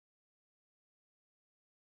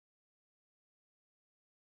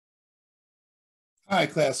Hi,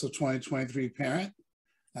 class of 2023 parent.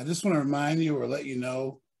 I just want to remind you or let you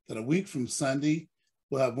know that a week from Sunday,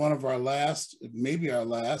 we'll have one of our last, maybe our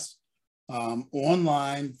last,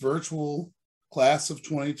 online virtual class of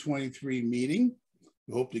 2023 meeting.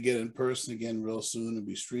 We hope to get in person again real soon and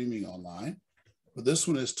be streaming online. But this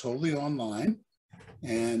one is totally online,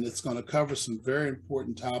 and it's going to cover some very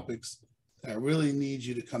important topics that I really need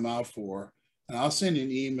you to come out for. And I'll send you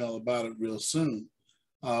an email about it real soon.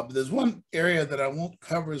 But there's one area that I won't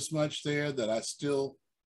cover as much there that I still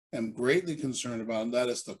am greatly concerned about, and that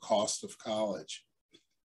is the cost of college.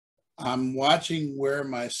 I'm watching where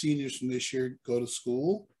my seniors from this year go to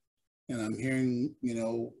school, and I'm hearing,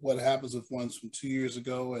 what happens with ones from 2 years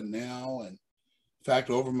ago and now, and in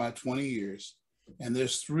fact, over my 20 years. And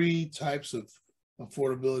there's three types of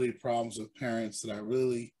affordability problems with parents that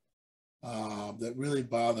really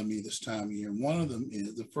bother me this time of year. And one of them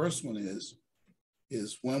is, the first one is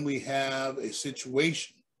when we have a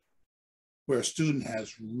situation where a student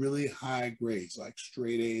has really high grades, like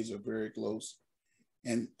straight A's or very close,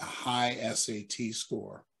 and a high SAT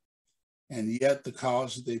score. And yet the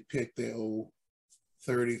college that they pick, they owe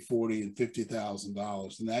 $30,000, $40,000, and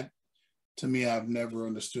 $50,000. And that, to me, I've never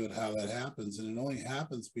understood how that happens. And it only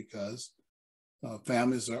happens because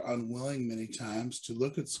families are unwilling many times to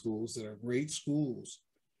look at schools that are great schools,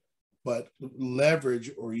 but leverage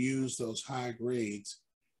or use those high grades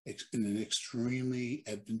in an extremely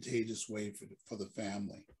advantageous way for the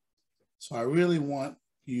family. So I really want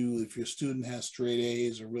you, if your student has straight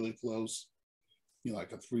A's or really close,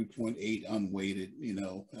 like a 3.8 unweighted,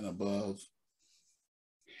 and above.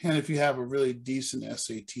 And if you have a really decent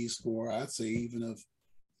SAT score, I'd say even of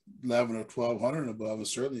 11 or 1200 and above, and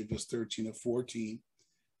certainly if it's 13 or 14,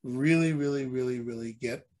 really, really, really, really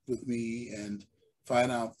get with me and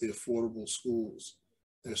find out the affordable schools.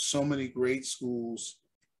 There's so many great schools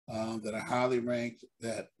that are highly ranked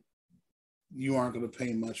that you aren't going to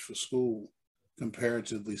pay much for school,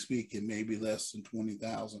 comparatively speaking, maybe less than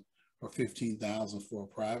 20,000 or 15,000 for a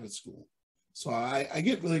private school. So I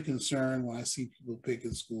get really concerned when I see people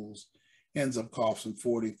picking schools, ends up costing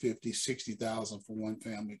 40, 50, 60,000 for one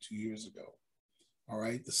family 2 years ago. All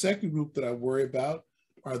right. The second group that I worry about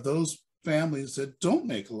are those families that don't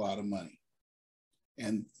make a lot of money.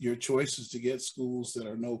 And your choices to get schools that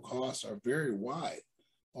are no cost are very wide.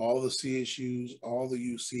 All the CSUs, all the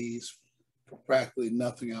UCs, for practically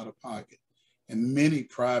nothing out of pocket. And many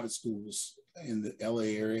private schools in the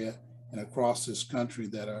LA area and across this country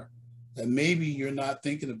that maybe you're not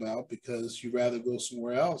thinking about because you'd rather go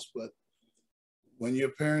somewhere else. But when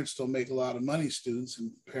your parents don't make a lot of money, students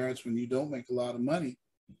and parents, when you don't make a lot of money,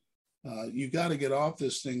 you got to get off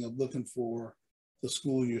this thing of looking for the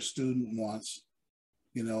school your student wants,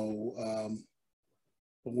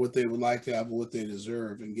 what they would like to have, what they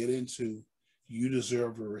deserve, and get into, you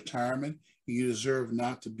deserve a retirement. You deserve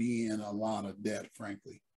not to be in a lot of debt,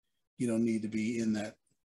 frankly. You don't need to be in that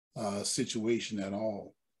situation at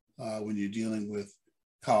all when you're dealing with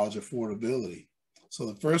college affordability. So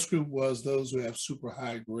the first group was those who have super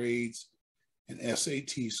high grades and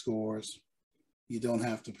SAT scores. You don't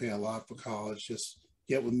have to pay a lot for college. Just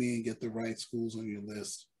get with me and get the right schools on your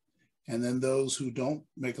list. And then those who don't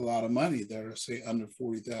make a lot of money, that are, say, under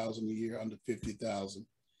 40,000 a year, under 50,000,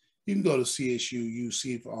 you can go to CSU,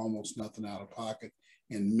 UC for almost nothing out of pocket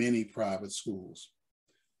in many private schools.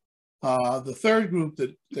 The third group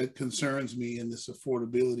that concerns me in this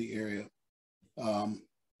affordability area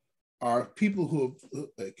are people who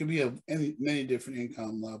can be of many different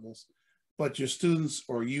income levels, but your students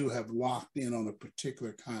or you have locked in on a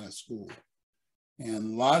particular kind of school.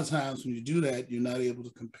 And a lot of times when you do that, you're not able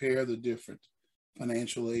to compare the different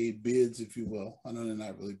financial aid bids, if you will. I know they're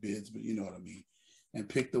not really bids, but you know what I mean. And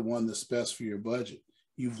pick the one that's best for your budget.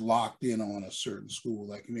 You've locked in on a certain school,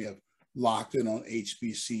 like you may have locked in on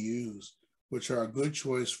HBCUs, which are a good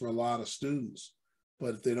choice for a lot of students.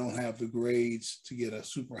 But if they don't have the grades to get a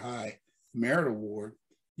super high merit award,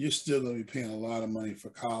 you're still going to be paying a lot of money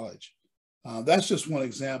for college. That's just one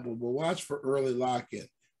example, but watch for early lock-in,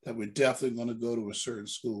 that we're definitely going to go to a certain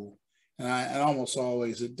school. And almost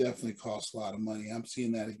always, it definitely costs a lot of money. I'm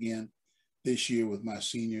seeing that again this year with my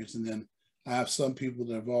seniors. And then I have some people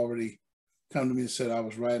that have already come to me and said I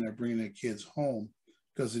was right in there bringing their kids home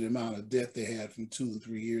because of the amount of debt they had from 2 and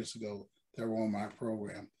 3 years ago that were on my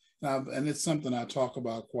program. And it's something I talk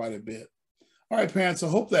about quite a bit. All right, parents, I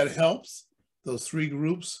hope that helps, those three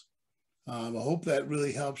groups. I hope that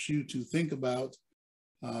really helps you to think about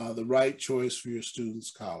the right choice for your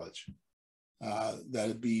students' college, that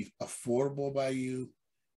it be affordable by you,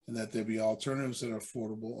 and that there be alternatives that are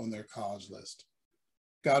affordable on their college list.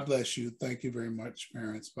 God bless you. Thank you very much,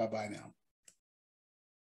 parents. Bye-bye now.